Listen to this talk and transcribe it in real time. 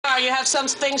sorry, you have some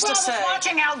things to say. I was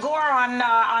watching Al Gore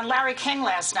on Larry King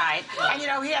last night, and, you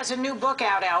know, he has a new book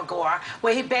out, Al Gore,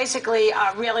 where he basically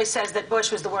really says that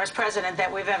Bush was the worst president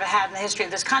that we've ever had in the history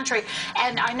of this country.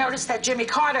 And I noticed that Jimmy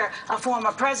Carter, a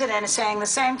former president, is saying the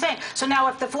same thing. So now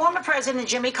if the former president,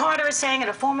 Jimmy Carter, is saying it,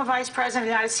 a former vice president of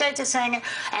the United States is saying it,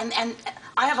 and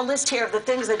I have a list here of the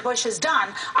things that Bush has done,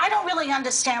 I don't really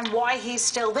understand why he's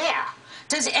still there.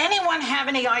 Does anyone have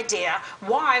any idea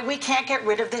why we can't get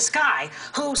rid of this guy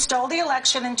who stole the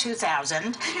election in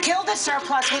 2000, killed the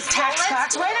surplus with tax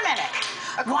cuts? Wait a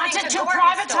minute. Wanted to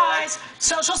privatize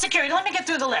Social Security. Let me get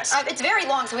through the list. It's very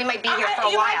long, so we might be here for a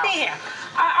while. You might be here.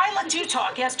 I let you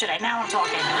talk yesterday. Now I'm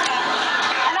talking.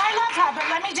 And I love her, but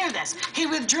let me do this. He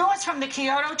withdrew us from the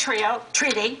Kyoto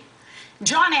Treaty.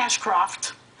 John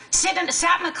Ashcroft sat in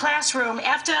the classroom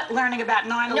after learning about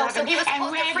 9/11. No, so he was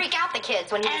supposed to freak out the kids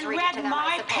when he was reading to them,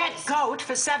 My Pet Goat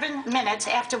for 7 minutes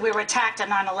after we were attacked on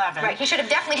 9/11. Right, he should have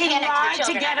definitely panicked the children.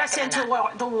 He lied to get us into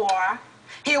the war.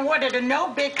 He awarded a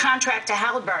no-bid contract to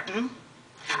Halliburton,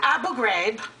 Abu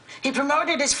Ghraib. He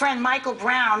promoted his friend Michael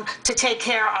Brown to take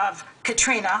care of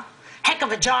Katrina. Heck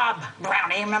of a job,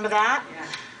 Brownie, remember that?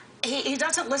 Yeah. He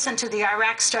doesn't listen to the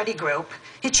Iraq study group.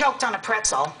 He choked on a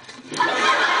pretzel.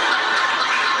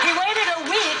 He waited a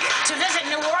week to visit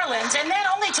New Orleans and then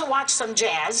only to watch some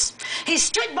jazz. He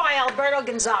stood by Alberto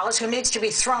Gonzales, who needs to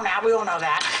be thrown out, we all know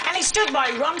that. And he stood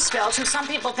by Rumsfeld, who some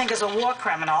people think is a war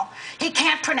criminal. He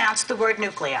can't pronounce the word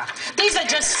nuclear. These are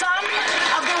just some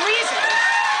of the reasons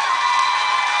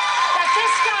that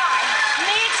this guy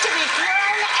needs to be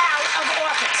thrown out of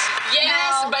office.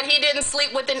 Yes, but he didn't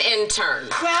sleep with an intern.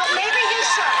 Well, maybe he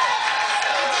should.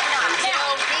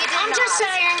 I'm just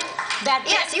saying that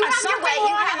yes, you have your way.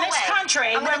 You have in this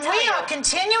country when we are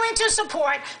continuing to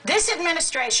support this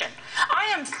administration. I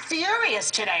am furious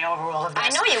today over all of this. I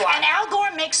know you are. And Al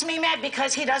Gore makes me mad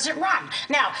because he doesn't run.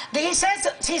 Now, he says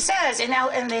in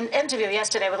the interview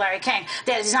yesterday with Larry King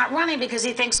that he's not running because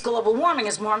he thinks global warming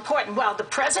is more important. Well, the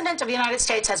President of the United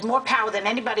States has more power than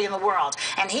anybody in the world,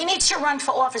 and he needs to run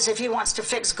for office if he wants to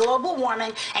fix global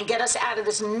warming and get us out of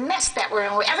this mess that we're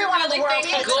in. Everyone in the world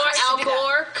hates Al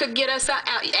Gore could get us out.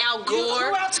 Al Gore.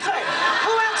 Who else could?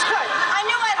 Who else could? I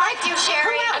knew I liked you,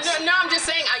 Sherry. No, I'm just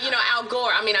saying, you know, Al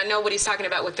Gore. I mean, I know what he's talking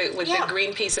about with the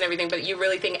Greenpeace and everything, but you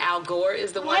really think Al Gore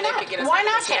is the one that could get us out? Why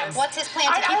not him? What's his plan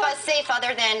to keep us safe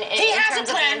other than he has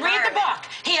a plan. Read the book.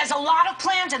 He has a lot of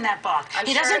plans in that book.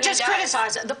 He doesn't just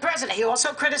criticize the president. He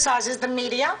also criticizes the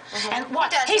media. And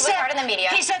what he was part of the media.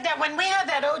 He said that when we had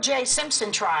that O.J.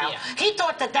 Simpson trial, he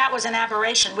thought that that was an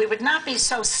aberration. We would not be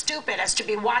so stupid as to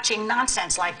be watching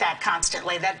nonsense like that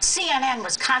constantly. That CNN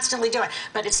was constantly doing,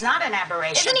 but it's not an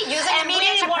aberration. Isn't he using the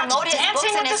media to promote his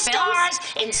books and his films?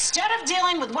 Instead of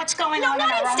dealing with what's going on in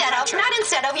our own country. Not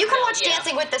instead of. You can watch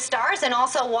Dancing with the Stars and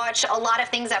also watch a lot of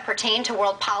things that pertain to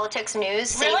world politics,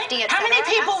 news, safety, etc. How many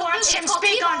people watch him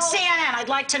speak on CNN? I'd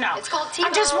like to know. It's called TiVo.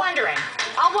 I'm just wondering.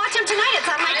 I'll watch him tonight. It's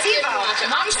on my TiVo.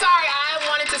 I'm sorry. I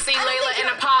wanted to see Layla and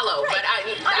Apollo, but I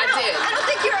did. I don't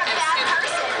think you're a bad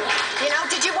person. You know,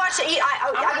 did you watch it?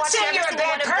 I'm not saying you're a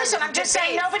bad person. I'm just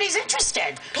saying nobody's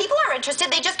interested. People are interested.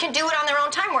 They just can do it on their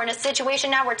own time. We're in a situation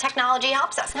now where technology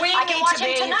helps us. I can watch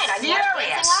him tonight. I watched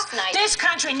Dancing last night. This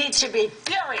country needs to be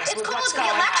furious with what's going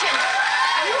on. It's called the election.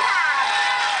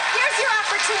 Here's your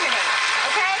opportunity,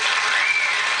 okay?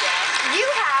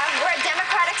 We're a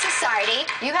democratic society.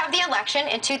 You have the election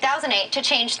in 2008 to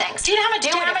change things. Do you know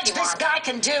how much this guy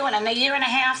can do in a year and a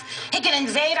half? He can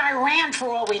invade Iran for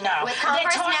all we know. With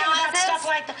Congress They're talking about stuff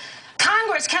like that.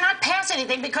 Congress cannot pass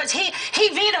anything because he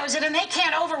vetoes it and they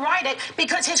can't override it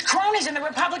because his cronies in the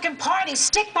Republican Party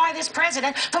stick by this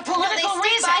president for political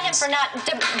reasons. They stick by him for not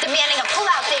demanding a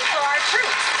pullout date for our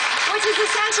troops, which is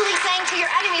essentially saying to your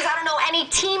enemies, I don't know any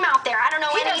team out there, I don't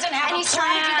know any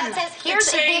strategy that says here's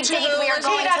a big date we are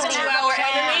going to leave. Our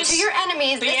enemies. To your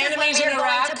enemies, The this enemies is when we are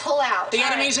in going to pull out. The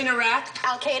enemies in Iraq.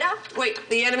 Al-Qaeda? Wait,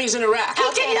 the enemies in Iraq. He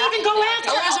didn't even go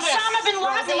after Osama bin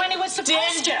Laden when he was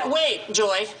supposed to. Wait,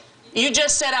 Joy. You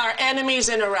just said our enemies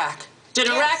in Iraq. Did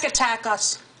Iraq attack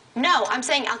us? No, I'm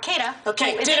saying Al-Qaeda.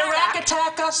 Okay, did Iraq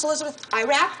attack us, Elizabeth?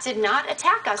 Iraq did not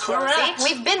attack us, Rosie.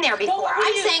 We've been there before.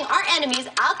 I'm saying our enemies,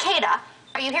 Al-Qaeda.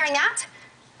 Are you hearing that?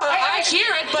 I hear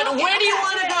it, but where do you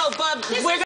want to go, Bub?